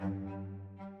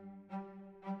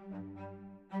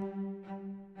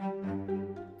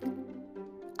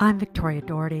I'm Victoria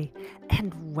Doherty,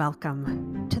 and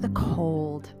welcome to The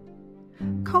Cold.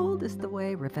 Cold is the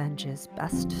way revenge is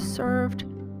best served,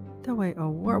 the way a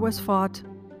war was fought,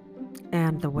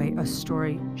 and the way a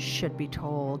story should be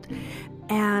told.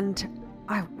 And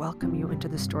I welcome you into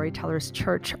the Storyteller's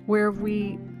Church, where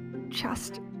we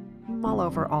just mull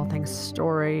over all things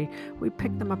story. We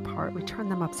pick them apart, we turn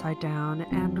them upside down,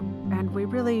 and we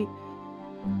really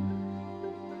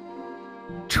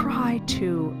try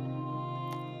to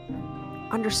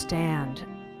understand,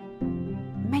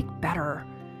 make better,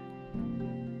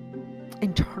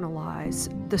 internalize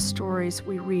the stories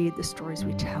we read, the stories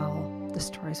we tell, the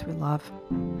stories we love.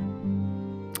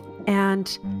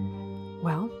 And,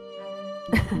 well,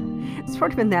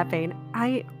 sort of in that vein,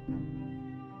 I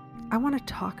want to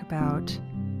talk about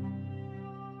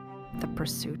the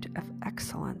pursuit of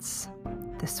excellence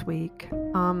this week.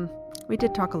 We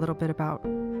did talk a little bit about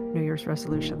New Year's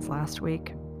resolutions last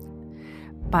week,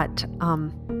 but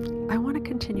I want to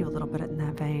continue a little bit in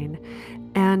that vein.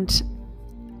 And,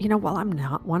 while I'm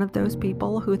not one of those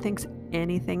people who thinks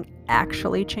anything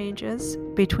actually changes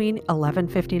between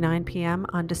 11:59 p.m.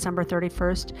 on December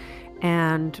 31st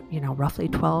and, roughly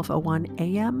 12:01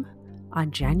 a.m.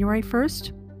 on January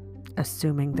 1st,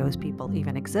 assuming those people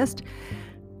even exist,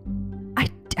 I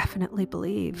definitely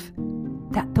believe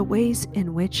that the ways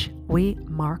in which we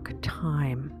mark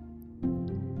time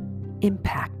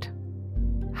impact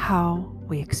how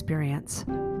we experience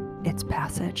its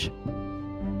passage.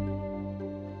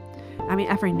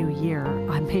 Every new year,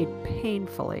 I'm made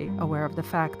painfully aware of the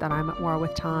fact that I'm at war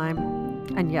with time.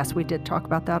 And yes, we did talk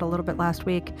about that a little bit last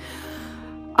week.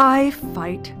 I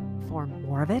fight for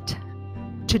more of it,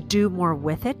 to do more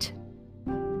with it,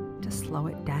 to slow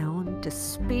it down, to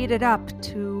speed it up,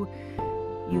 to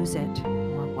use it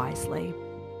more wisely.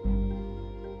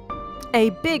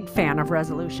 A big fan of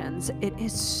resolutions. It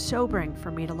is sobering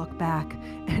for me to look back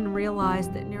and realize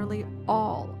that nearly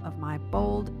all of my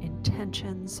bold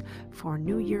intentions for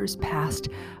New Year's past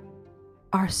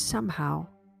are somehow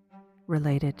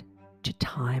related to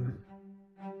time.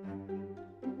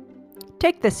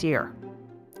 Take this year.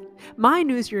 My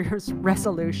New Year's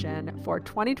resolution for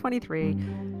 2023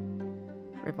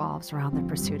 revolves around the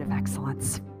pursuit of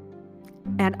excellence.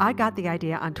 And I got the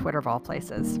idea on Twitter of all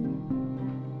places.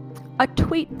 A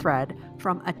tweet thread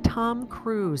from a Tom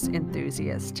Cruise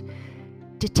enthusiast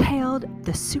detailed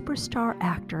the superstar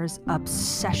actor's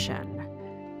obsession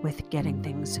with getting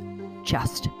things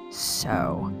just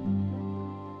so.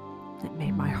 It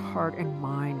made my heart and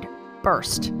mind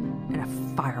burst in a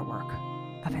firework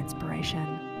of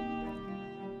inspiration,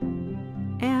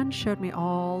 and showed me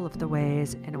all of the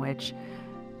ways in which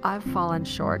I've fallen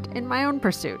short in my own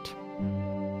pursuit,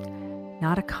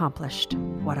 not accomplished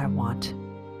what I want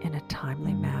in a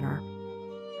timely manner.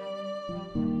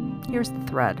 Here's the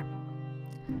thread.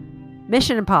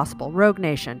 Mission Impossible, Rogue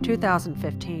Nation,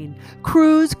 2015.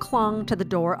 Cruise clung to the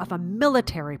door of a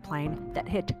military plane that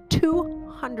hit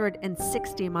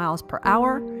 260 miles per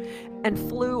hour and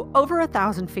flew over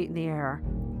 1,000 feet in the air.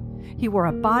 He wore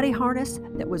a body harness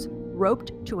that was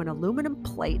roped to an aluminum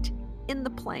plate in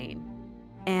the plane,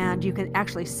 and you can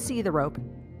actually see the rope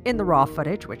in the raw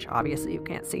footage, which obviously you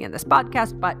can't see in this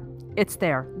podcast, but it's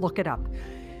there. Look it up.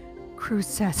 Cruise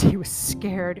says he was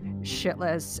scared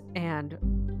shitless, and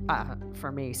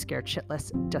for me, scared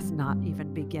shitless does not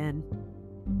even begin.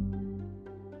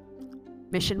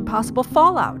 Mission Impossible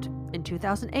Fallout in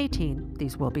 2018.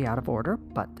 These will be out of order,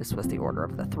 but this was the order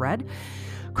of the thread.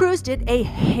 Cruise did a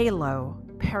Halo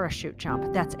parachute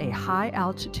jump. That's a high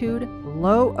altitude,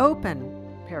 low open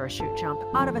parachute jump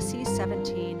out of a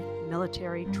C-17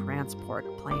 military transport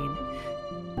plane.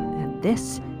 And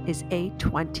this is a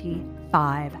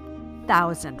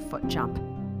 25,000-foot jump.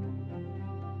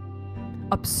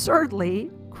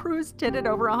 Absurdly, Cruise did it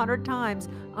over 100 times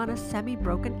on a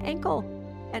semi-broken ankle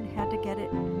and had to get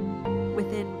it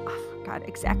within,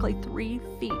 exactly 3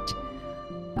 feet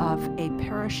of a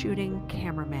parachuting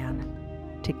cameraman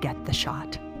to get the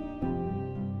shot.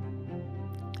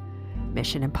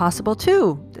 Mission Impossible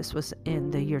 2. This was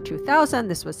in the year 2000.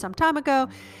 This was some time ago.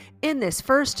 In this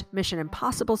first Mission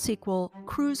Impossible sequel,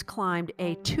 Cruise climbed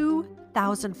a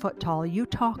 2,000-foot tall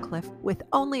Utah cliff with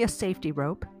only a safety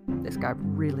rope. This guy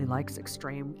really likes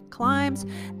extreme climbs.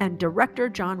 And director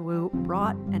John Woo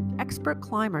brought an expert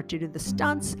climber to do the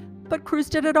stunts, but Cruise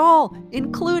did it all,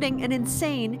 including an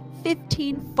insane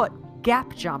 15-foot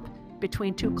gap jump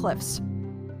between 2 cliffs.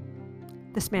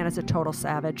 This man is a total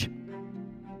savage.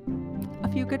 A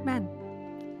Few Good Men,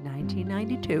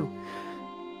 1992.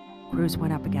 Cruise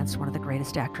went up against one of the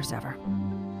greatest actors ever.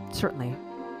 Certainly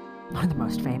one of the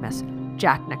most famous,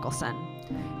 Jack Nicholson.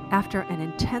 After an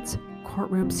intense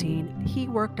courtroom scene, he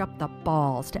worked up the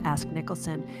balls to ask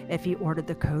Nicholson if he ordered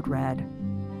the code red.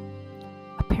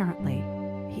 Apparently,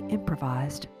 he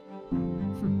improvised.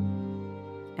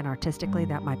 And artistically,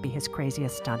 that might be his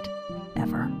craziest stunt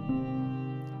ever.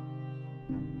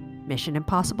 Mission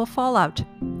Impossible Fallout,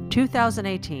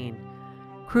 2018.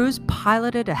 Cruise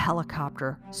piloted a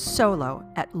helicopter solo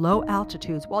at low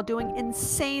altitudes while doing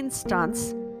insane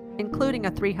stunts, including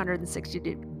a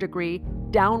 360-degree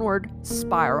downward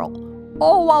spiral,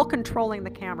 all while controlling the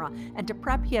camera. And to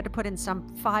prep, he had to put in some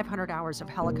 500 hours of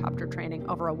helicopter training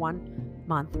over a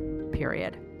 1-month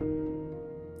period.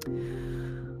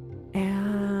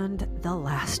 And the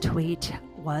last tweet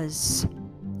was,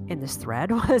 in this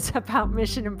thread, was about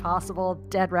Mission Impossible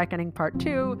Dead Reckoning Part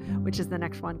 2, which is the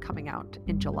next one coming out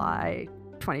in July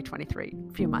 2023,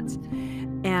 a few months.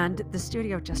 And the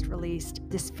studio just released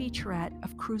this featurette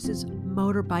of Cruise's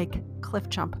motorbike cliff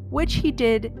jump, which he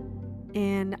did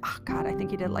in, I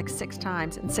think he did like 6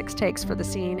 times in 6 takes for the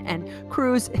scene. And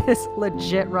Cruise is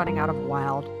legit running out of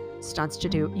wild stunts to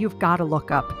do. You've got to look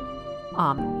up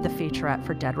the featurette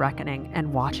for Dead Reckoning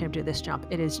and watch him do this jump.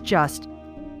 It is just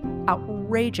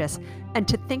outrageous. And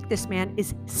to think this man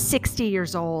is 60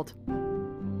 years old.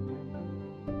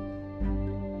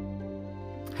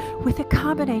 With a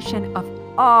combination of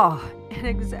awe and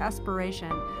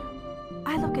exasperation,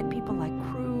 I look at people like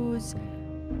Cruise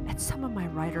and some of my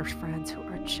writers' friends who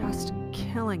are just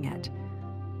killing it,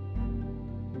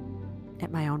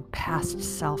 at my own past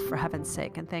self, for heaven's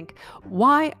sake, and think,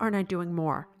 why aren't I doing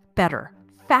more, better,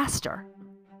 faster?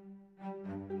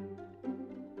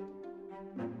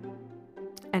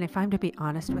 And if I'm to be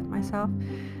honest with myself,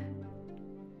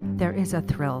 there is a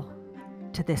thrill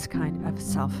to this kind of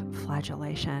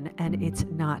self-flagellation, and it's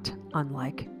not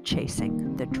unlike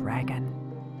chasing the dragon.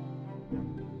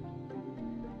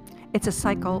 It's a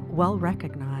cycle well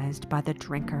recognized by the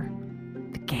drinker,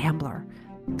 the gambler,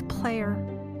 the player,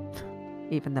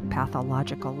 even the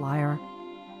pathological liar.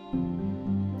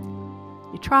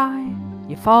 You try,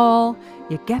 you fall,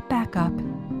 you get back up,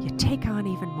 you take on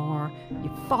even more, you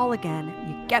fall again,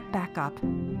 you get back up.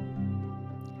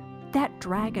 That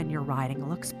dragon you're riding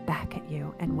looks back at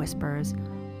you and whispers,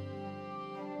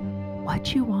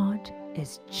 "What you want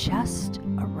is just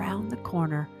around the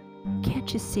corner.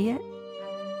 Can't you see it?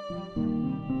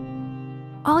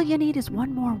 All you need is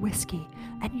one more whiskey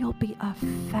and you'll be a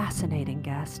fascinating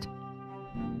guest.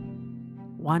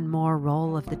 One more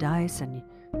roll of the dice and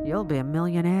you'll be a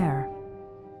millionaire.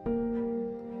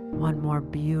 One more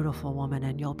beautiful woman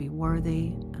and you'll be worthy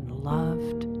and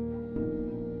loved.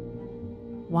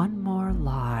 One more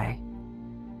lie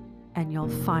and you'll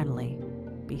finally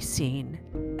be seen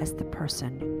as the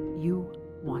person you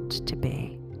want to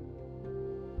be."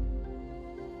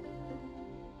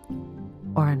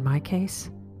 Or in my case,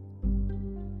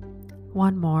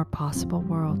 one more possible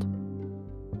world.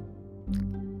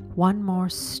 One more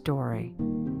story,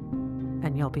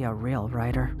 and you'll be a real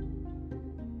writer.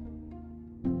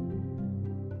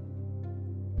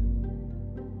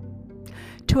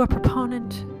 To a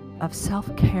proponent of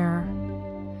self-care,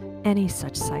 any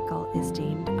such cycle is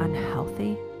deemed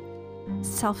unhealthy,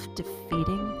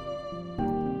 self-defeating,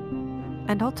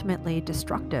 and ultimately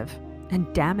destructive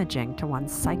and damaging to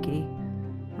one's psyche.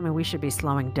 I mean, we should be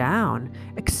slowing down,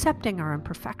 accepting our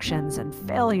imperfections and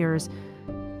failures,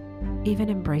 even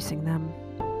embracing them.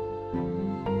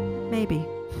 Maybe.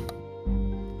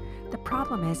 The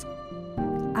problem is,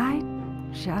 I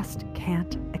just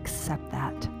can't accept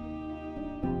that.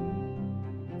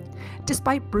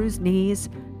 Despite bruised knees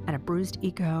and a bruised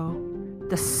ego,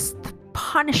 the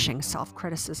punishing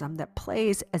self-criticism that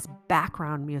plays as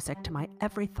background music to my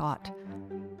every thought,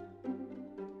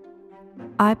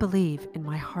 I believe in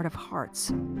my heart of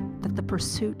hearts that the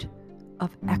pursuit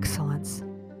of excellence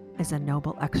is a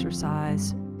noble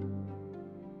exercise,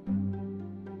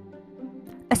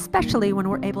 especially when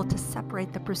we're able to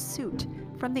separate the pursuit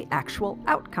from the actual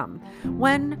outcome,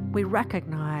 when we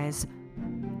recognize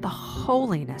the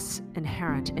holiness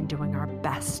inherent in doing our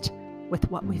best with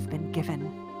what we've been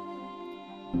given,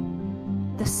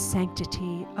 the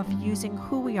sanctity of using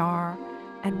who we are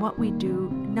and what we do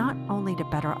not only to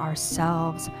better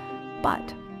ourselves,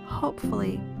 but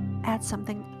hopefully add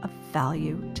something of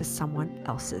value to someone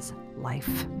else's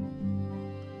life.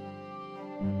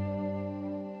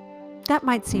 That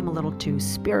might seem a little too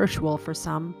spiritual for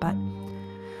some, but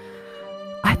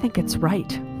I think it's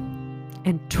right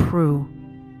and true.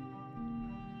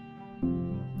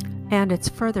 And it's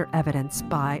further evidenced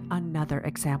by another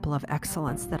example of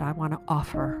excellence that I want to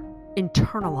offer,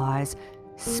 internalize,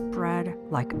 spread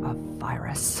like a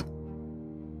virus.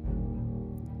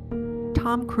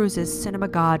 Tom Cruise's cinema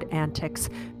god antics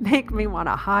make me want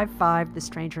to high-five the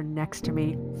stranger next to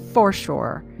me, for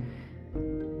sure.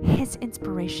 His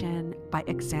inspiration by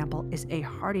example is a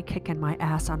hearty kick in my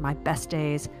ass on my best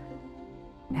days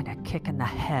and a kick in the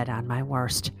head on my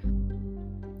worst.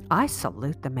 I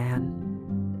salute the man.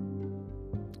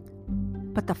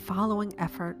 But the following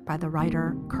effort by the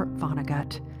writer Kurt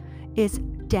Vonnegut is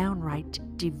downright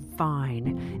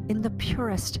divine in the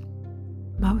purest,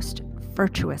 most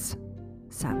virtuous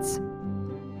sense.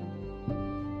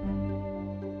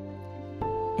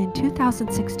 In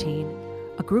 2016,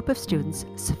 a group of students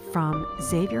from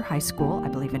Xavier High School, I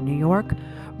believe in New York,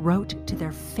 wrote to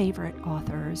their favorite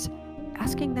authors,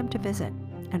 asking them to visit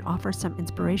and offer some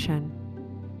inspiration.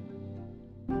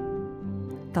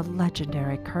 The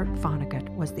legendary Kurt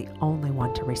Vonnegut was the only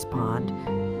one to respond.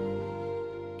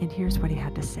 And here's what he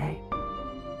had to say.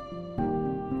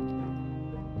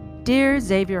 Dear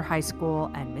Xavier High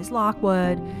School and Ms.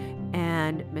 Lockwood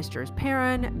and Mrs.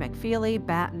 Perrin, McFeely,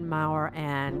 Batten, Maurer,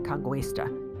 and Conquista,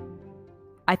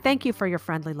 I thank you for your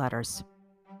friendly letters.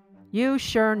 You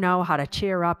sure know how to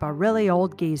cheer up a really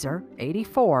old geezer,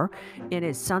 84, in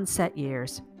his sunset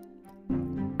years.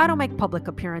 I don't make public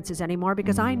appearances anymore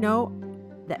because I know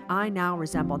that I now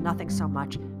resemble nothing so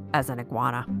much as an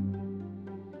iguana.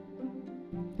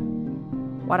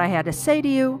 What I had to say to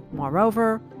you,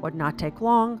 moreover, would not take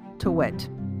long, to wit.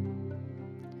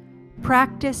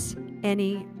 Practice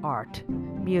any art,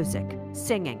 music,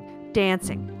 singing,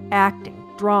 dancing,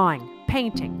 acting, drawing,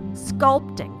 painting,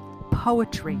 sculpting,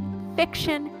 poetry,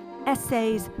 fiction,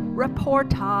 essays,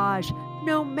 reportage,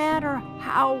 no matter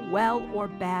how well or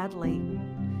badly,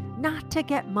 not to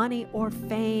get money or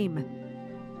fame,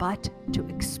 but to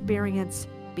experience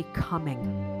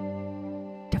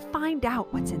becoming, to find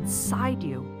out what's inside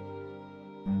you,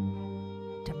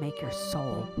 to make your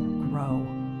soul grow.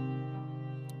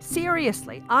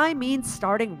 Seriously, I mean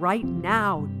starting right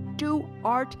now. Do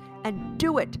art and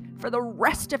do it for the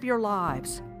rest of your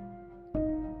lives.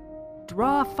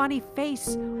 Draw a funny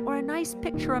face or a nice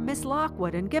picture of Miss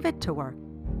Lockwood and give it to her.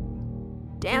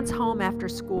 Dance home after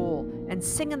school and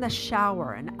sing in the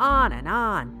shower and on and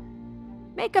on.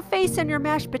 Make a face in your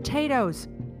mashed potatoes.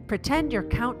 Pretend you're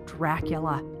Count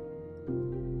Dracula.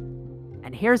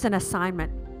 And here's an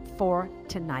assignment for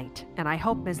tonight, and I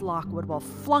hope Ms. Lockwood will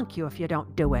flunk you if you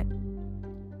don't do it.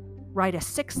 Write a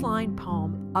 6-line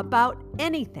poem about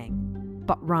anything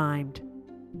but rhymed.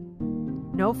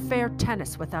 No fair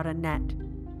tennis without a net.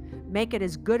 Make it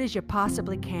as good as you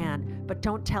possibly can, but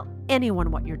don't tell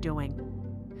anyone what you're doing.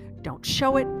 Don't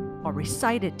show it or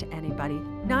recite it to anybody,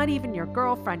 not even your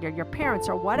girlfriend or your parents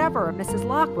or whatever, or Mrs.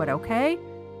 Lockwood, okay?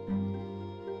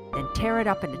 Then tear it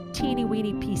up into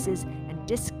teeny-weeny pieces and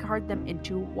discard them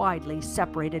into widely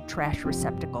separated trash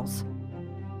receptacles.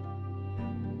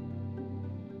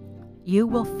 You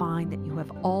will find that you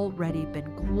have already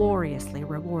been gloriously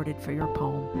rewarded for your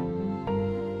poem.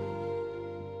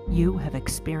 You have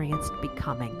experienced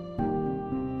becoming,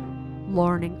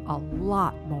 learning a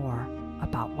lot more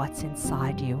about what's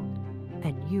inside you,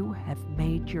 and you have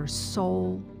made your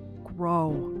soul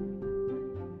grow.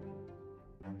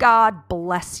 God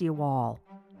bless you all.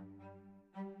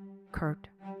 Kurt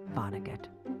Vonnegut.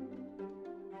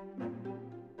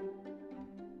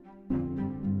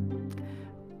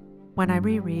 When I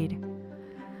reread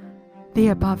the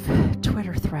above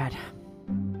Twitter thread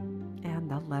and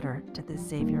the letter to the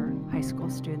Xavier High School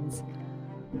students,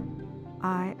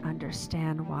 I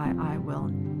understand why I will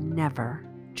never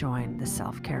join the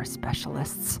self-care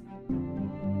specialists.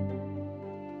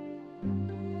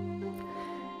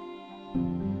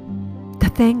 The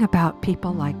thing about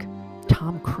people like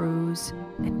Tom Cruise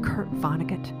and Kurt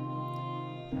Vonnegut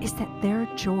is that their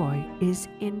joy is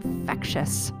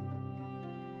infectious.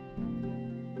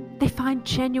 They find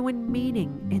genuine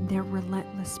meaning in their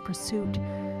relentless pursuit,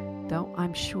 though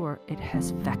I'm sure it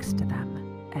has vexed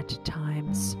them at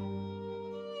times.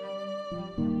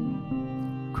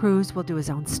 Cruise will do his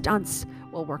own stunts,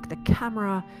 will work the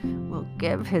camera, will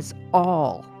give his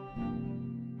all.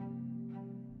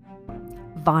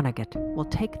 Vonnegut will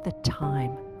take the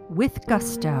time, with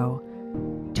gusto,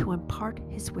 to impart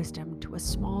his wisdom to a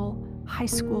small high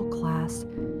school class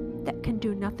that can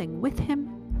do nothing with him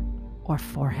or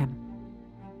for him.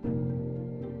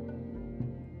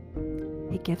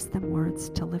 He gives them words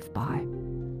to live by.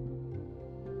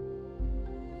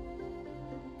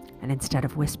 And instead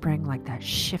of whispering like that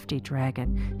shifty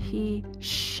dragon, he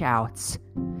shouts,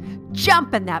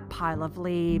 "Jump in that pile of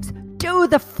leaves, do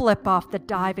the flip off the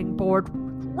diving board,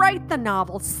 write the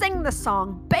novel, sing the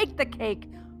song, bake the cake.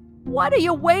 What are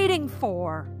you waiting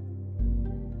for?"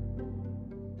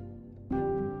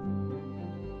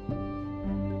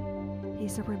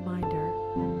 He's a reminder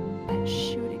that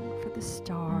shooting for the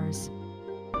stars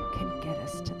can get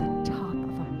us to the top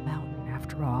of a mountain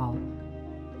after all.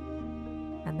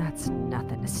 And that's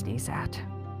nothing to sneeze at.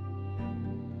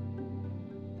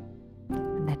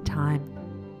 And that time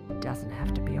doesn't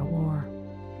have to be a war.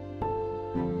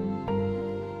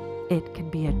 It can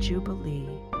be a jubilee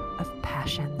of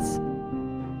passions,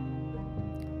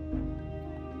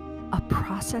 a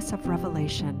process of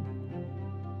revelation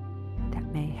that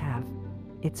may have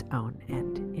its own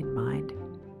end in mind.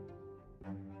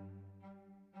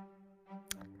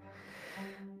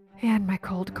 And my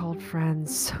cold, cold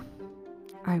friends,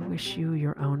 I wish you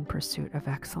your own pursuit of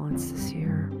excellence this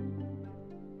year.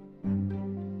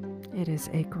 It is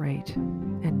a great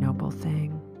and noble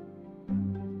thing.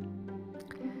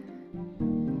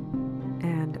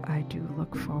 And I do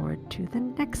look forward to the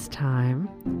next time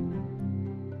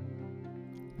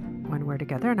when we're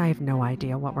together, and I have no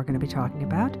idea what we're going to be talking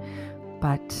about,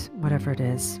 but whatever it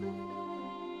is,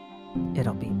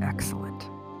 it'll be excellent.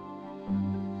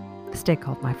 Stay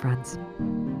cold, my friends.